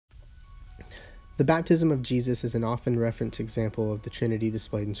The baptism of Jesus is an often referenced example of the Trinity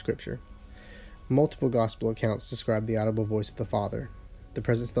displayed in Scripture. Multiple gospel accounts describe the audible voice of the Father, the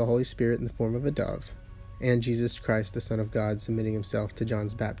presence of the Holy Spirit in the form of a dove, and Jesus Christ, the Son of God, submitting himself to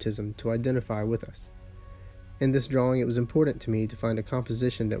John's baptism to identify with us. In this drawing, it was important to me to find a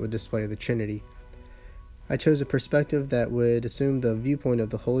composition that would display the Trinity. I chose a perspective that would assume the viewpoint of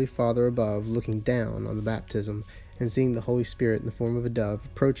the Holy Father above, looking down on the baptism and seeing the Holy Spirit in the form of a dove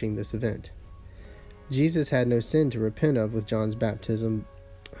approaching this event. Jesus had no sin to repent of with John's baptism,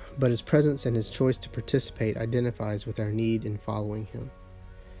 but his presence and his choice to participate identifies with our need in following him,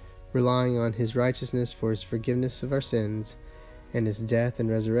 relying on his righteousness for his forgiveness of our sins and his death and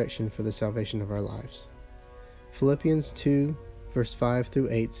resurrection for the salvation of our lives. Philippians 2, verse 5 through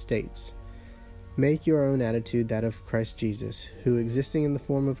 8 states, "Make your own attitude that of Christ Jesus, who, existing in the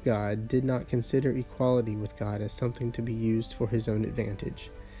form of God, did not consider equality with God as something to be used for his own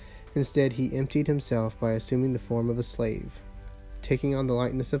advantage. Instead, he emptied himself by assuming the form of a slave, taking on the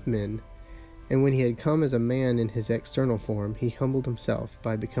likeness of men, and when he had come as a man in his external form, he humbled himself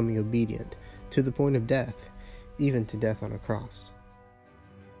by becoming obedient to the point of death, even to death on a cross."